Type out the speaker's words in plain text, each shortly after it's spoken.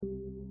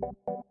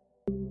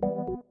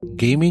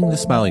Gaming the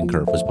Smiling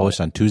Curve was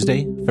published on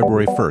Tuesday,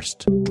 February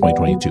 1st,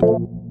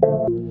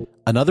 2022.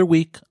 Another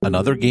week,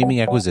 another gaming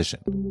acquisition.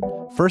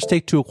 First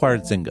Take-Two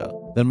acquired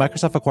Zynga, then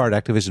Microsoft acquired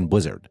Activision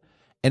Blizzard,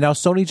 and now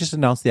Sony just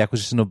announced the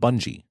acquisition of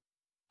Bungie.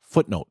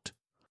 Footnote.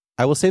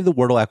 I will save the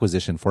Wordle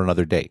acquisition for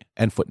another day,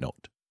 end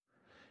footnote.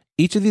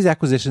 Each of these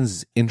acquisitions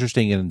is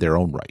interesting in their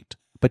own right,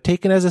 but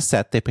taken as a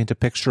set, they paint a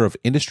picture of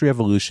industry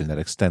evolution that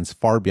extends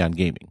far beyond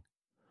gaming.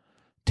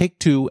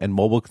 Take-Two and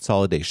mobile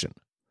consolidation.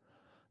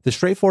 The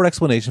straightforward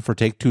explanation for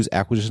Take-Two's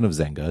acquisition of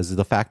Zynga is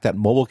the fact that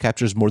mobile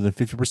captures more than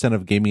 50%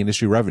 of gaming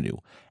industry revenue,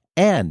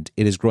 and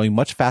it is growing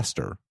much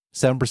faster,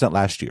 7%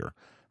 last year,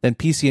 than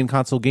PC and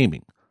console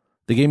gaming.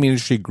 The gaming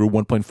industry grew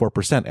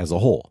 1.4% as a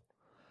whole.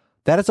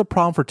 That is a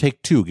problem for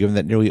Take-Two, given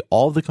that nearly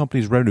all of the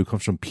company's revenue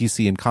comes from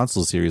PC and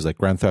console series like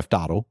Grand Theft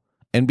Auto,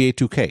 NBA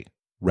 2K,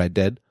 Red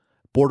Dead,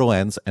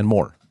 Borderlands, and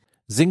more.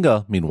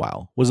 Zynga,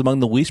 meanwhile, was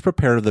among the least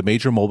prepared of the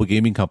major mobile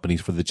gaming companies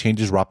for the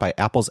changes wrought by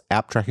Apple's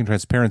App Tracking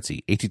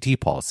Transparency, ATT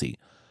policy,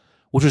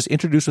 which was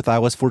introduced with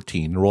iOS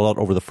 14 and rolled out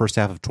over the first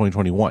half of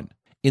 2021.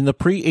 In the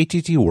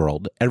pre-ATT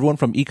world, everyone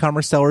from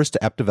e-commerce sellers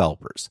to app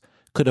developers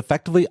could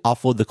effectively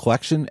offload the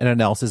collection and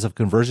analysis of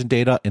conversion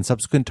data and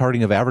subsequent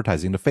targeting of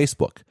advertising to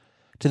Facebook,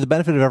 to the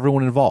benefit of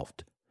everyone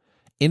involved.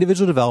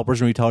 Individual developers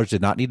and retailers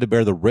did not need to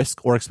bear the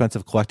risk or expense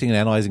of collecting and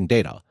analyzing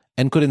data,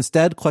 and could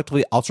instead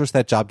collectively outsource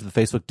that job to the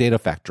Facebook Data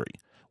Factory,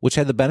 which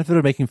had the benefit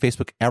of making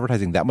Facebook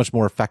advertising that much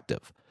more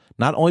effective,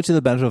 not only to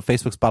the benefit of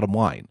Facebook's bottom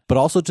line, but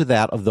also to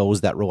that of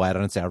those that relied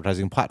on its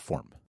advertising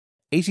platform.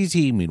 ATT,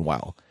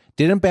 meanwhile,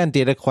 didn't ban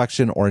data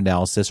collection or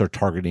analysis or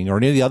targeting or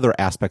any of the other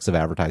aspects of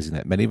advertising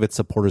that many of its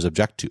supporters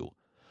object to.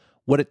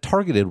 What it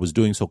targeted was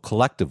doing so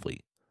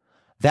collectively.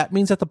 That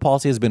means that the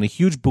policy has been a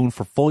huge boon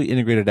for fully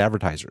integrated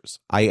advertisers,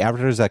 i.e.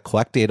 advertisers that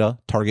collect data,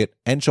 target,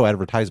 and show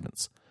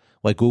advertisements,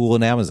 like Google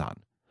and Amazon.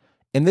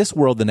 In this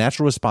world, the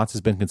natural response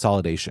has been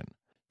consolidation.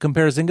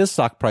 Compare Zynga's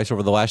stock price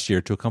over the last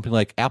year to a company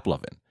like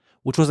AppLovin,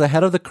 which was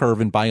ahead of the curve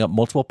in buying up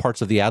multiple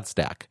parts of the ad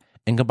stack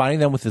and combining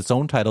them with its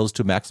own titles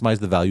to maximize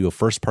the value of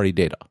first-party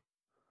data.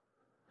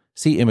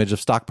 See image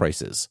of stock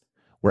prices,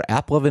 where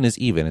AppLovin is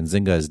even and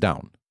Zynga is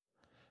down.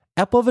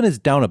 AppLovin is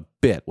down a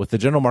bit with the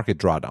general market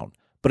drawdown,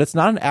 but it's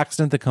not an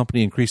accident the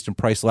company increased in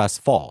price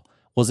last fall,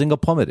 while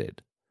Zynga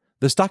plummeted.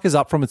 The stock is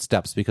up from its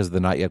depths because of the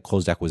not yet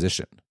closed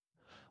acquisition.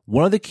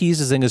 One of the keys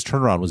to Zynga's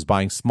turnaround was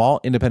buying small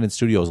independent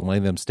studios and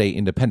letting them stay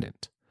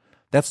independent.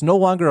 That's no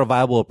longer a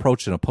viable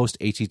approach in a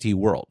post-ATT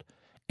world,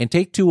 and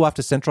Take-Two will have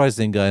to centralize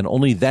Zynga and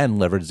only then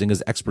leverage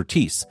Zynga's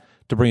expertise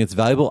to bring its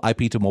valuable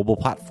IP to mobile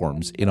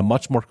platforms in a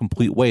much more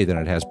complete way than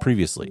it has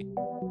previously.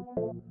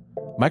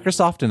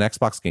 Microsoft and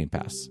Xbox Game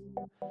Pass.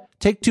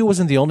 Take-Two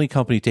wasn't the only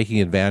company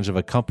taking advantage of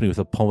a company with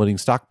a plummeting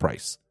stock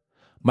price.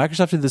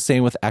 Microsoft did the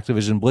same with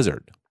Activision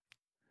Blizzard.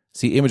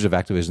 See image of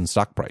Activision's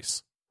stock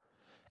price.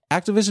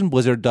 Activision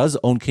Blizzard does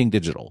own King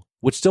Digital,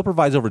 which still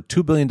provides over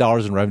 $2 billion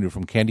in revenue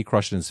from Candy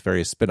Crush and its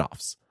various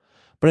spin-offs.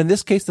 But in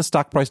this case, the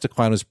stock price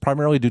decline was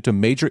primarily due to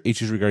major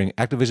issues regarding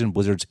Activision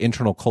Blizzard's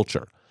internal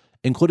culture,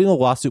 including a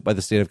lawsuit by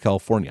the state of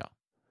California.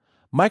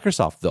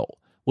 Microsoft, though,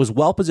 was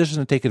well positioned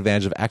to take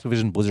advantage of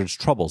Activision Blizzard's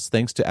troubles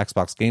thanks to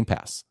Xbox Game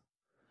Pass.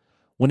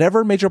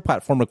 Whenever a major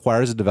platform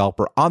requires a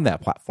developer on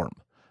that platform,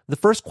 the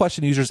first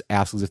question users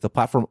ask is if the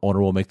platform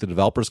owner will make the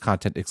developer's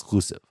content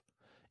exclusive.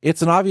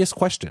 It's an obvious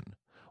question.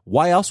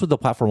 Why else would the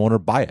platform owner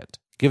buy it,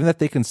 given that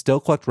they can still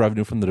collect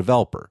revenue from the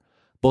developer,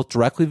 both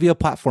directly via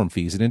platform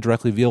fees and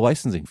indirectly via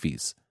licensing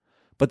fees?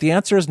 But the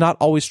answer is not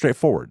always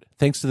straightforward,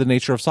 thanks to the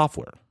nature of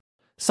software.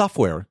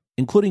 Software,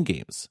 including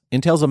games,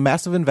 entails a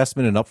massive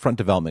investment in upfront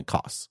development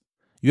costs.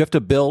 You have to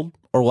build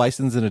or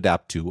license and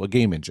adapt to a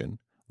game engine,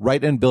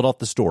 write and build out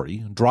the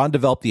story, draw and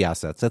develop the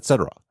assets,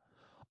 etc.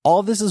 All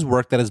of this is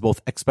work that is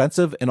both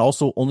expensive and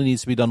also only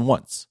needs to be done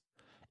once.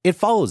 It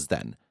follows,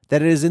 then,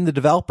 that it is in the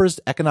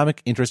developer's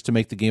economic interest to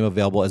make the game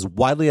available as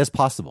widely as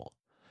possible.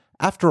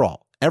 After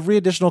all, every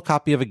additional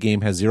copy of a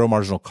game has zero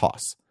marginal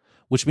costs,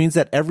 which means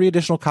that every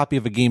additional copy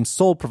of a game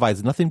sold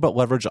provides nothing but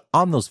leverage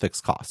on those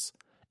fixed costs,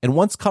 and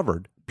once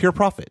covered, pure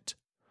profit.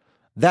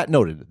 That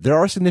noted, there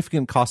are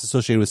significant costs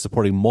associated with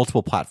supporting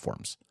multiple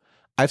platforms.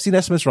 I've seen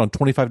estimates around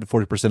 25 to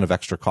 40% of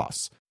extra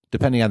costs,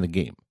 depending on the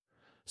game.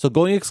 So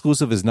going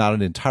exclusive is not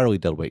an entirely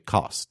deadweight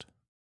cost.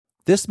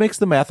 This makes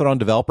the math around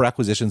developer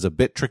acquisitions a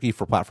bit tricky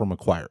for platform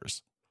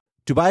acquirers.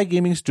 To buy a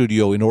gaming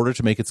studio in order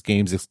to make its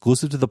games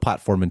exclusive to the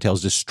platform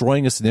entails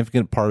destroying a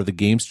significant part of the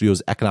game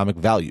studio's economic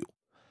value.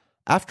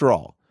 After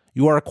all,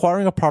 you are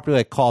acquiring a property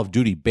like Call of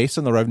Duty based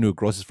on the revenue it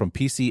grosses from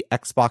PC,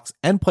 Xbox,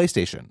 and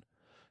PlayStation.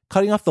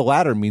 Cutting off the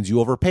latter means you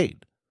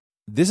overpaid.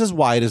 This is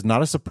why it is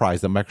not a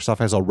surprise that Microsoft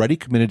has already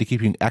committed to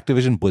keeping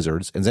Activision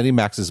Blizzard's and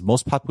ZeniMax's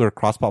most popular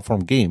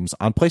cross-platform games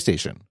on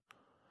PlayStation.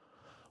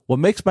 What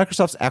makes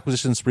Microsoft's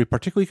acquisition spree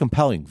particularly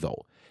compelling,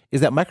 though,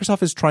 is that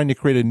Microsoft is trying to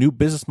create a new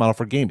business model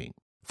for gaming.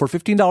 For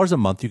 $15 a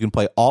month, you can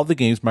play all the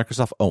games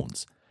Microsoft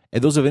owns,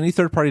 and those of any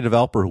third-party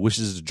developer who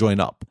wishes to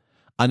join up,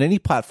 on any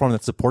platform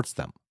that supports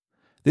them.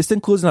 This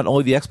includes not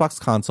only the Xbox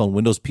console and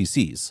Windows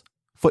PCs,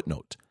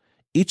 footnote,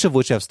 each of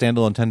which have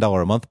standalone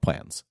 $10 a month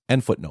plans,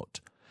 end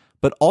footnote,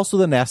 but also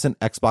the nascent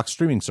Xbox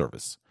streaming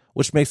service,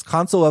 which makes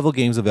console-level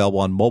games available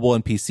on mobile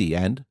and PC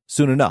and,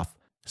 soon enough,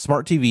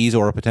 smart TVs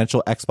or a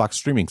potential Xbox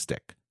streaming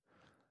stick.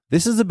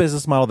 This is a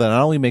business model that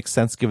not only makes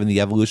sense given the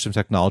evolution of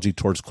technology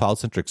towards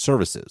cloud-centric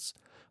services,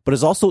 but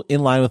is also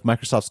in line with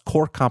Microsoft's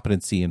core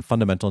competency and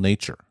fundamental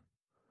nature.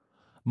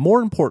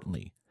 More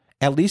importantly,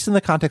 at least in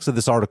the context of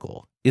this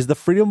article, is the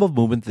freedom of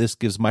movement this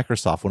gives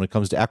Microsoft when it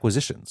comes to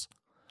acquisitions.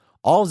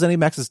 All of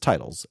ZeniMax's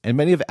titles, and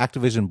many of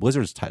Activision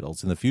Blizzard's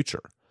titles in the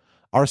future,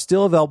 are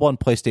still available on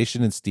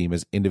PlayStation and Steam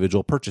as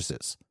individual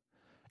purchases.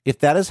 If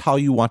that is how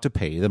you want to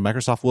pay, then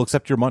Microsoft will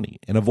accept your money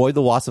and avoid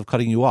the loss of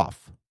cutting you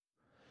off.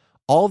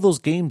 All of those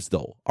games,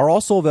 though, are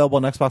also available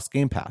on Xbox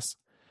Game Pass,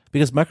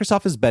 because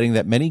Microsoft is betting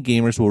that many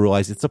gamers will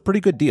realize it's a pretty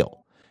good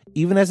deal,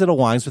 even as it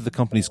aligns with the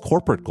company's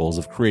corporate goals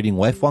of creating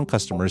lifelong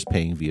customers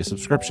paying via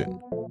subscription.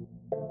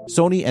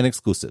 Sony and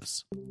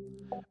exclusives.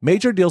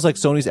 Major deals like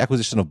Sony's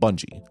acquisition of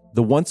Bungie,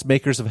 the once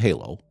makers of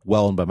Halo,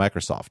 well owned by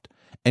Microsoft,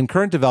 and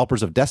current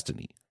developers of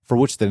Destiny, for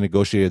which they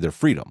negotiated their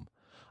freedom,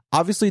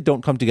 obviously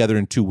don't come together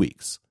in 2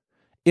 weeks.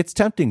 It's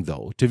tempting,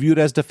 though, to view it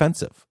as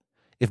defensive.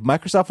 If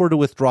Microsoft were to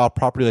withdraw a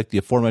property like the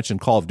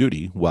aforementioned Call of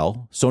Duty,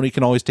 well, Sony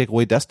can always take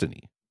away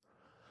Destiny.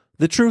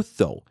 The truth,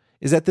 though,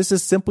 is that this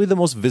is simply the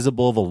most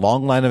visible of a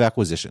long line of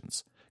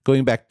acquisitions,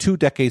 going back 2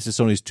 decades to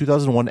Sony's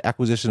 2001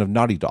 acquisition of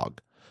Naughty Dog,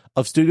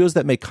 of studios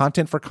that make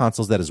content for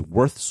consoles that is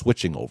worth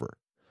switching over.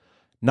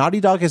 Naughty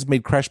Dog has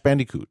made Crash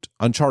Bandicoot,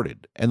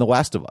 Uncharted, and The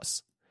Last of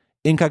Us.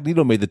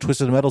 Incognito made the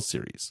Twisted Metal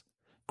series.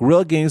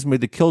 Guerrilla Games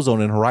made the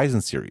Killzone and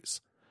Horizon series.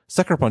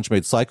 Sucker Punch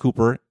made Sly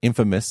Cooper,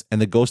 Infamous, and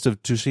The Ghost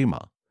of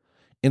Tsushima.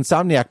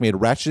 Insomniac made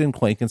Ratchet &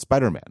 Clank and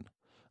Spider-Man.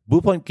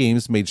 Bluepoint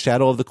Games made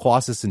Shadow of the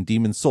Colossus and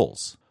Demon's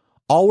Souls.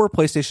 All were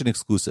PlayStation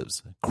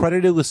exclusives,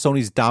 credited with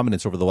Sony's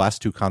dominance over the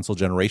last 2 console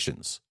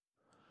generations.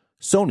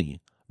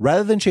 Sony,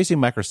 rather than chasing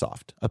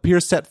Microsoft,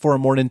 appears set for a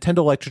more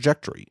Nintendo-like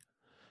trajectory.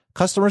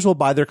 Customers will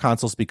buy their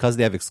consoles because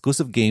they have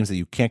exclusive games that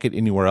you can't get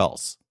anywhere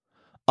else.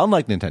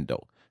 Unlike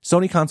Nintendo,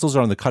 Sony consoles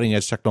are on the cutting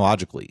edge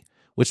technologically,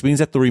 which means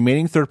that the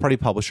remaining third-party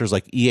publishers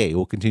like EA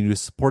will continue to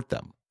support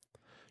them.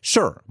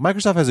 Sure,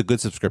 Microsoft has a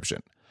good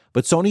subscription,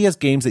 but Sony has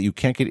games that you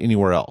can't get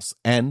anywhere else,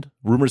 and,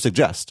 rumors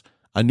suggest,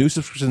 a new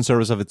subscription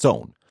service of its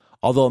own,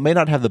 although it may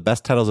not have the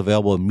best titles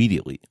available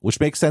immediately, which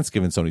makes sense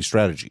given Sony's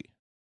strategy.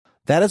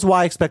 That is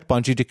why I expect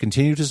Bungie to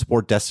continue to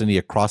support Destiny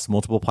across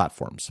multiple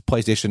platforms,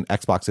 PlayStation,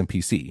 Xbox, and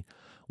PC,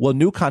 while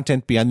new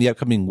content beyond the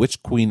upcoming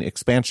Witch Queen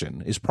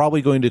expansion is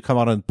probably going to come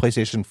out on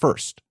PlayStation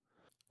first.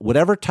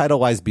 Whatever title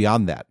lies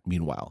beyond that,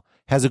 meanwhile,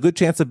 has a good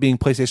chance of being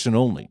PlayStation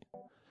only.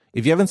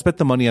 If you haven't spent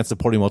the money on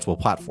supporting multiple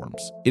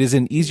platforms, it is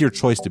an easier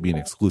choice to be an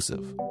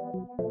exclusive.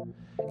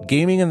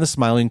 Gaming and the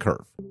Smiling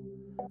Curve.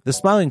 The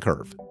Smiling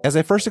Curve, as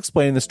I first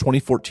explained in this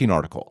 2014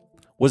 article,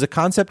 was a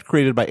concept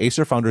created by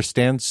Acer founder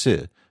Stan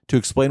Sy to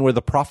explain where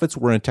the profits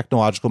were in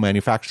technological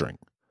manufacturing.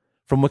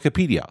 From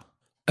Wikipedia.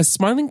 A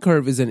smiling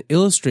curve is an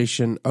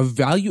illustration of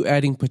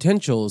value-adding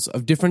potentials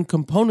of different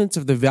components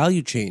of the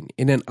value chain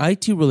in an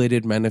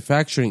IT-related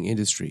manufacturing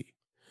industry.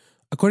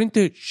 According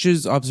to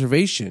Sy's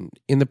observation,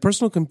 in the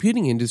personal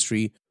computing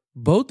industry,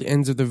 both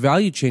ends of the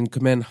value chain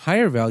command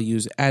higher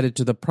values added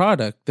to the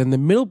product than the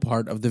middle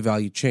part of the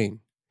value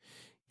chain.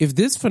 If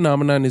this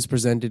phenomenon is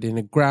presented in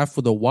a graph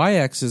with a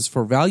y-axis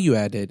for value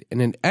added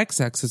and an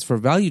x-axis for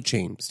value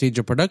chain, stage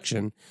of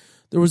production,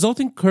 the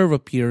resulting curve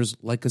appears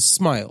like a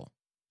smile.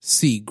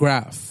 See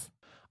graph.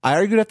 I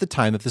argued at the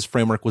time that this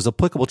framework was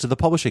applicable to the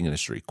publishing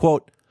industry.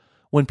 Quote,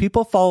 when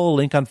people follow a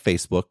link on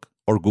Facebook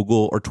or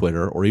Google or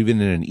Twitter or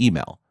even in an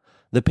email,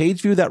 the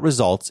page view that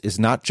results is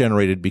not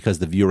generated because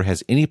the viewer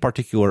has any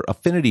particular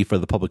affinity for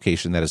the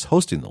publication that is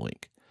hosting the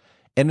link,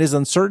 and is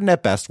uncertain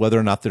at best whether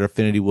or not their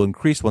affinity will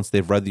increase once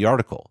they've read the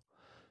article.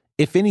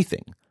 If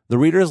anything, the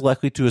reader is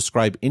likely to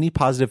ascribe any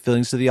positive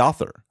feelings to the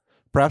author,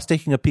 perhaps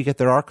taking a peek at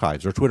their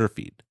archives or Twitter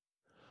feed.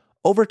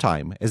 Over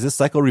time, as this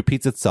cycle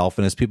repeats itself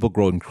and as people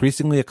grow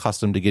increasingly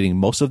accustomed to getting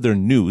most of their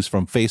news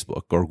from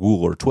Facebook or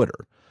Google or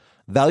Twitter,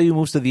 value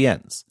moves to the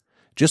ends,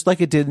 just like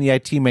it did in the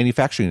IT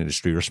manufacturing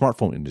industry or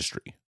smartphone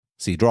industry.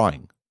 See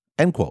drawing.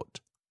 End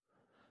quote.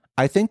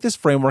 I think this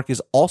framework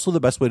is also the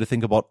best way to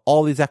think about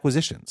all these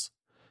acquisitions.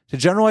 To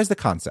generalize the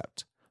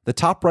concept, the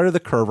top right of the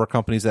curve are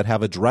companies that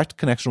have a direct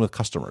connection with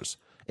customers,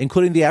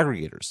 including the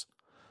aggregators.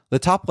 The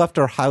top left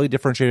are highly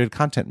differentiated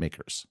content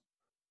makers.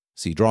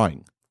 See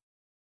drawing.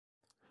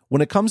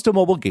 When it comes to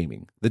mobile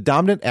gaming, the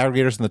dominant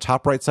aggregators in the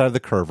top right side of the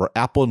curve are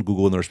Apple and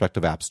Google in their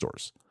respective app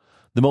stores.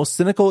 The most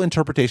cynical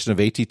interpretation of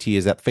ATT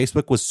is that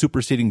Facebook was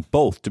superseding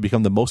both to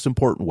become the most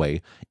important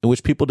way in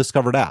which people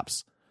discovered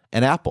apps,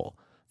 and Apple,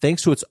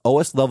 thanks to its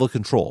OS-level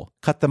control,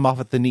 cut them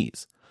off at the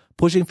knees,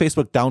 pushing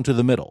Facebook down to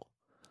the middle.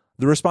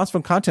 The response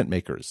from content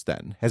makers,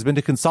 then, has been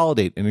to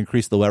consolidate and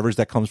increase the leverage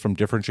that comes from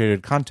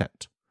differentiated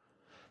content.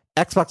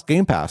 Xbox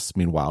Game Pass,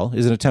 meanwhile,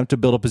 is an attempt to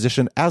build a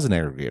position as an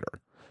aggregator.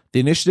 The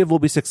initiative will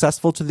be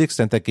successful to the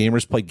extent that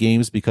gamers play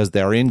games because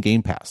they are in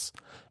Game Pass,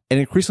 and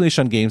increasingly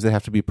shun games that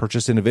have to be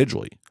purchased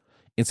individually,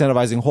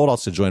 incentivizing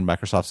holdouts to join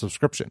Microsoft's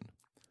subscription.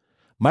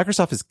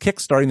 Microsoft is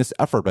kickstarting this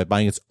effort by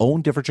buying its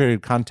own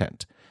differentiated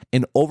content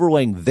and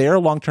overlaying their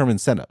long-term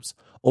incentives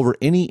over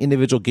any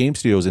individual game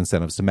studio's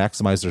incentives to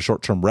maximize their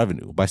short-term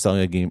revenue by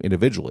selling a game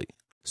individually.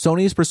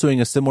 Sony is pursuing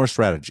a similar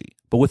strategy,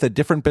 but with a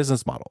different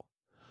business model.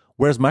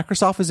 Whereas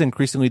Microsoft is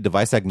increasingly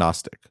device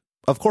agnostic,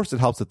 of course it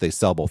helps that they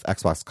sell both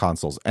Xbox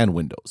consoles and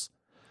Windows.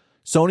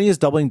 Sony is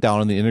doubling down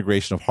on the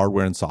integration of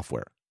hardware and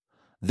software.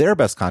 Their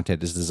best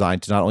content is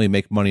designed to not only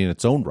make money in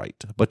its own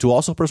right, but to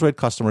also persuade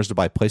customers to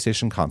buy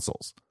PlayStation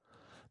consoles.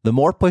 The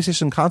more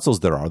PlayStation consoles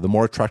there are, the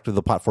more attractive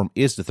the platform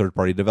is to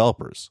third-party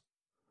developers.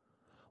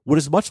 What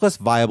is much less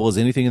viable is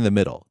anything in the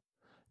middle.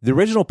 The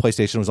original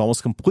PlayStation was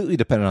almost completely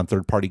dependent on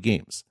third-party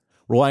games,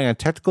 relying on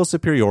technical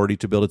superiority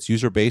to build its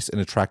user base and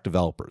attract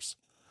developers.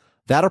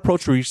 That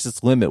approach reached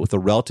its limit with the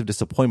relative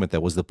disappointment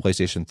that was the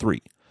PlayStation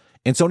 3,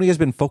 and Sony has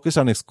been focused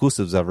on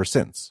exclusives ever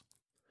since.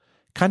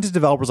 Content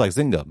developers like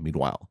Zynga,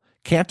 meanwhile,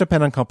 can't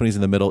depend on companies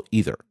in the middle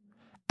either.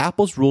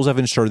 Apple's rules have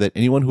ensured that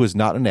anyone who is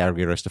not an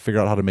aggregator has to figure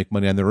out how to make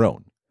money on their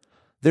own.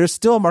 There is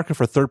still a market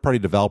for third-party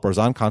developers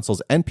on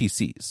consoles and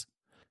PCs.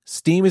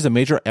 Steam is a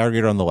major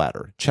aggregator on the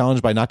ladder,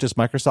 challenged by not just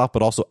Microsoft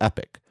but also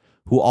Epic,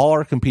 who all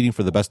are competing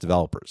for the best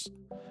developers.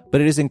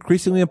 But it is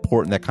increasingly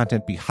important that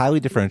content be highly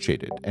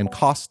differentiated and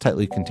costs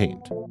tightly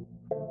contained.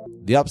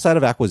 The upside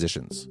of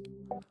acquisitions.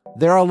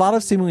 There are a lot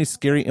of seemingly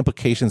scary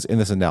implications in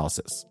this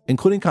analysis,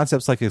 including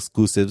concepts like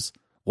exclusives,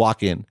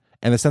 lock-in,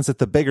 and the sense that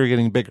the big are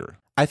getting bigger.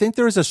 I think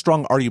there is a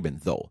strong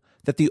argument, though,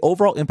 that the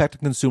overall impact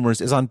on consumers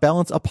is on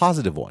balance a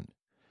positive one.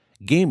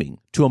 Gaming,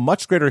 to a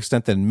much greater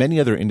extent than many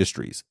other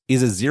industries,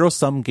 is a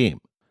zero-sum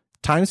game.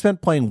 Time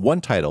spent playing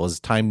one title is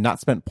time not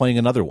spent playing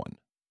another one.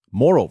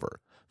 Moreover,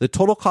 the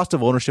total cost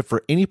of ownership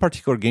for any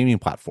particular gaming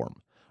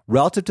platform,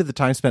 relative to the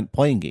time spent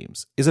playing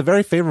games, is a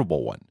very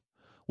favorable one.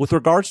 With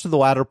regards to the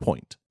latter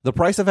point, the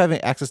price of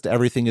having access to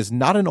everything is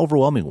not an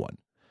overwhelming one.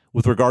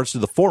 With regards to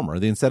the former,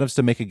 the incentives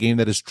to make a game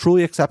that is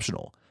truly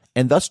exceptional,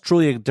 and thus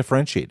truly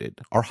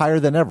differentiated, are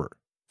higher than ever.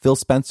 Phil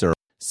Spencer,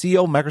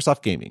 CEO of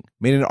Microsoft Gaming,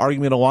 made an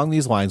argument along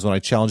these lines when I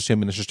challenged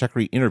him in a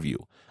Stratechery interview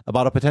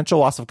about a potential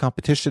loss of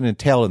competition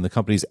entailed in the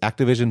company's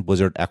Activision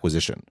Blizzard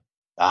acquisition.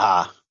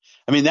 I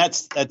mean,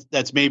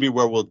 that's maybe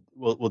where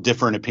we'll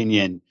differ in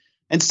opinion.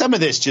 And some of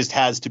this just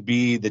has to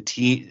be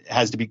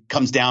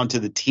comes down to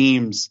the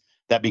teams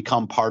that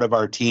become part of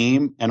our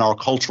team and our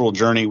cultural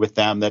journey with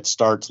them that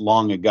starts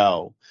long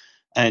ago.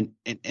 And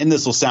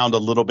this will sound a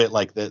little bit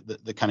like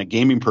the kind of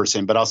gaming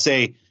person, but I'll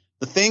say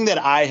the thing that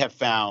I have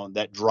found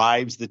that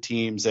drives the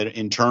teams that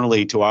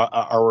internally to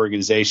our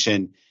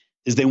organization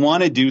is they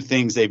want to do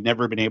things they've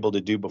never been able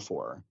to do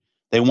before.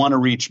 They want to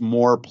reach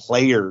more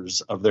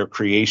players of their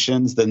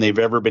creations than they've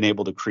ever been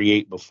able to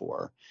create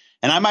before.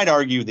 And I might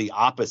argue the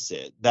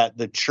opposite, that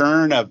the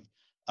churn of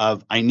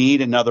I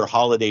need another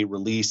holiday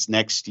release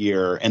next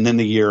year and then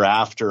the year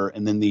after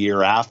and then the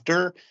year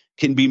after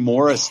can be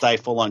more a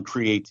stifle on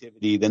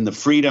creativity than the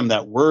freedom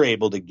that we're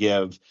able to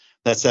give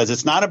that says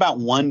it's not about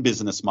one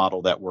business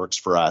model that works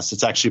for us.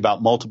 It's actually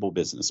about multiple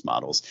business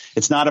models.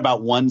 It's not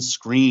about one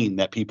screen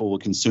that people will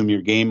consume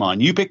your game on.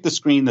 You pick the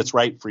screen that's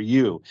right for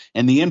you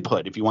and the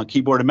input. If you want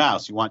keyboard and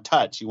mouse, you want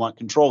touch, you want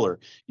controller,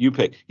 you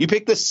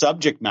pick the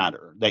subject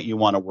matter that you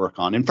want to work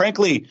on. And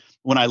frankly,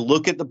 when I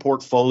look at the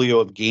portfolio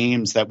of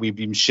games that we've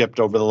been shipped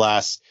over the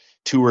last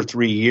 2 or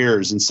 3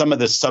 years and some of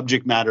the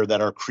subject matter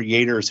that our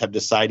creators have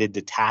decided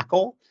to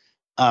tackle,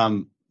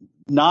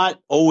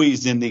 not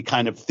always in the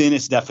kind of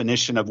thinnest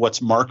definition of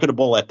what's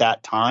marketable at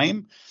that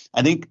time.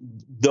 I think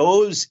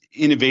those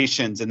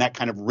innovations and that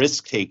kind of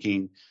risk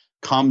taking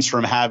comes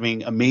from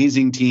having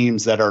amazing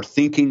teams that are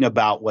thinking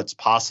about what's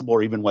possible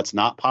or even what's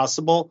not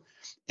possible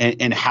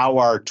and how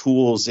our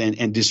tools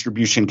and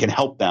distribution can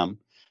help them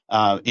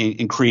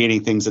in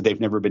creating things that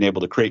they've never been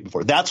able to create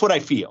before. That's what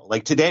I feel.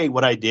 Like today,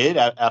 what I did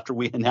after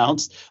we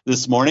announced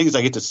this morning is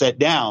I get to sit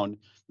down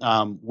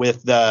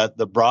with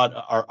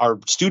our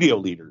studio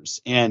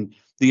leaders and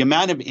the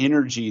amount of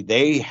energy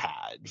they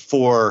had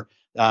for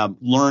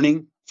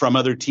learning from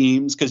other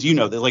teams. Because,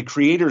 that like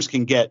creators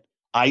can get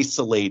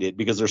isolated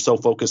because they're so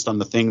focused on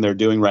the thing they're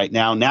doing right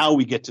now. Now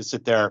we get to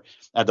sit there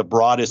at the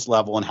broadest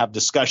level and have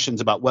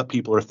discussions about what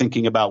people are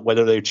thinking about,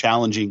 whether they're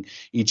challenging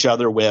each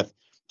other with,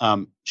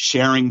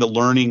 sharing the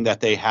learning that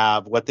they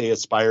have, what they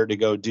aspire to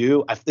go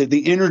do.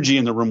 The energy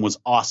in the room was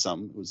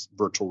awesome. It was a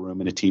virtual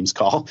room in a Teams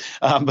call,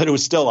 but it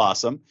was still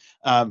awesome.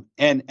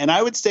 And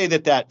I would say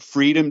that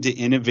freedom to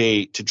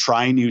innovate, to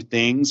try new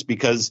things,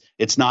 because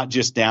it's not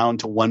just down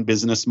to one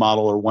business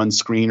model or one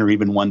screen or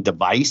even one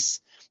device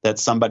that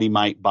somebody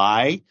might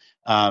buy,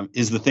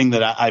 is the thing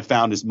that I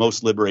found is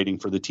most liberating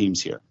for the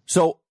teams here.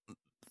 So,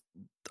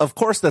 of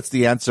course, that's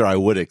the answer I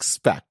would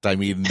expect. I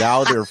mean,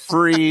 now they're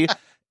free.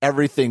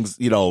 Everything's,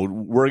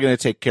 we're going to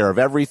take care of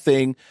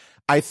everything.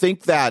 I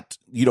think that,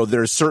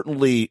 there's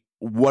certainly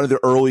one of the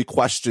early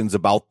questions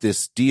about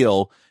this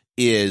deal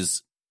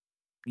is,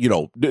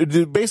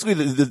 basically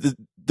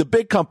the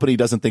big company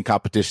doesn't think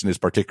competition is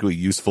particularly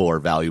useful or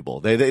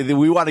valuable.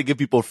 We want to give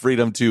people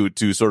freedom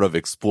to sort of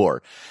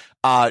explore.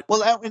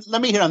 Well,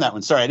 let me hit on that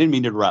one. Sorry, I didn't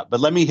mean to interrupt, but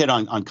let me hit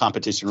on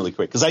competition really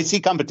quick because I see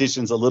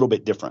competition's a little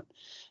bit different.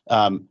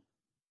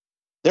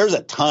 there's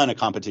a ton of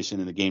competition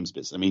in the games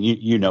business. I mean,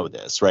 you know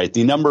this, right?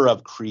 The number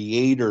of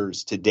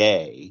creators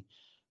today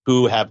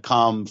who have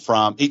come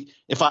from,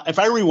 if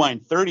I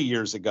rewind 30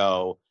 years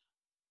ago,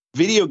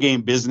 video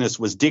game business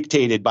was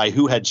dictated by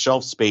who had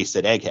shelf space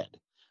at Egghead,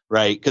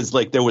 right? Because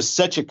like there was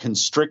such a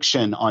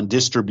constriction on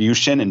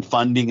distribution and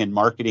funding and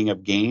marketing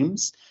of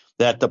games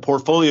that the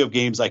portfolio of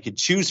games I could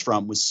choose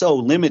from was so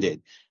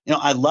limited. You know,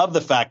 I love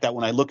the fact that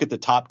when I look at the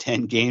top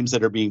 10 games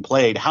that are being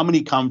played, how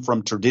many come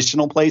from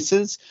traditional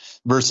places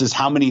versus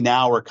how many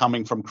now are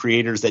coming from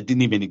creators that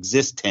didn't even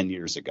exist 10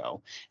 years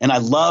ago. And I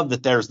love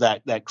that there's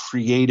that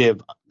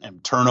creative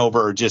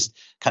turnover, or just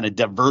kind of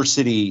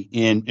diversity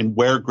in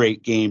where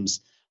great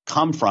games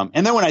come from.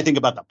 And then when I think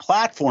about the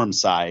platform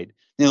side,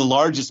 the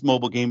largest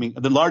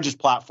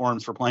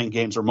platforms for playing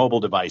games are mobile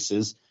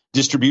devices.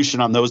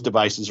 Distribution on those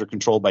devices are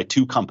controlled by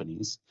two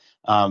companies.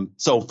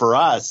 So for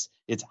us,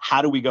 it's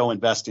how do we go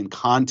invest in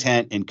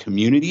content and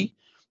community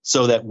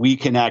so that we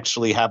can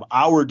actually have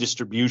our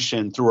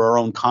distribution through our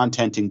own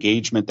content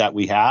engagement that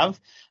we have,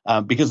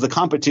 because the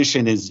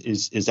competition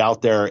is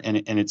out there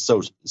and it's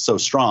so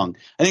strong.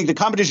 I think the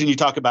competition you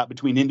talk about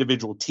between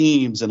individual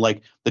teams and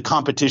like the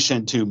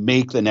competition to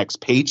make the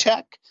next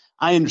paycheck,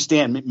 I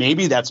understand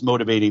maybe that's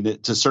motivating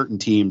to certain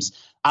teams.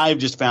 I've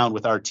just found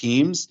with our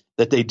teams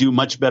that they do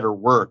much better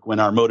work when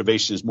our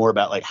motivation is more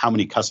about like how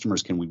many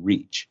customers can we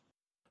reach.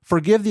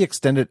 Forgive the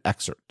extended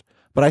excerpt,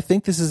 but I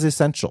think this is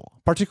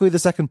essential, particularly the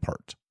second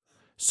part.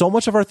 So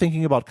much of our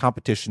thinking about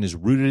competition is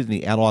rooted in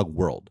the analog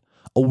world,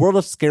 a world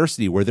of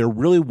scarcity where there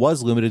really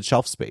was limited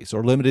shelf space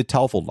or limited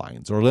telephone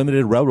lines or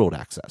limited railroad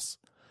access.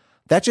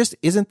 That just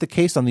isn't the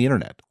case on the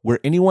internet, where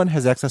anyone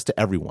has access to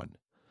everyone.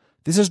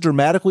 This has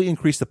dramatically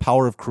increased the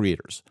power of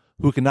creators,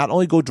 who can not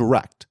only go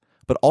direct,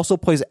 but also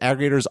plays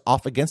aggregators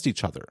off against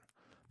each other.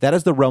 That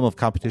is the realm of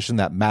competition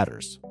that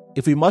matters.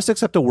 If we must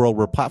accept a world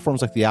where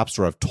platforms like the App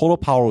Store have total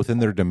power within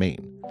their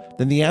domain,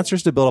 then the answer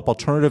is to build up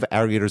alternative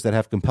aggregators that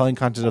have compelling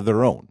content of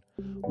their own,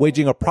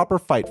 waging a proper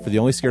fight for the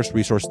only scarce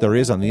resource there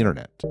is on the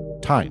internet,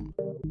 time.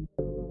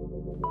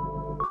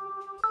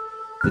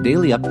 The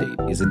daily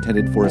update is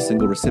intended for a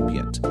single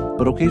recipient,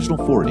 but occasional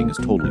forwarding is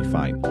totally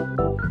fine.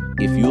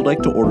 If you would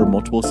like to order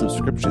multiple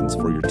subscriptions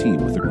for your team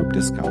with a group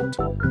discount,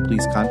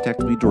 please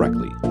contact me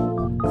directly.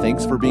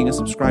 Thanks for being a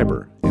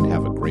subscriber, and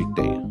have a great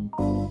day.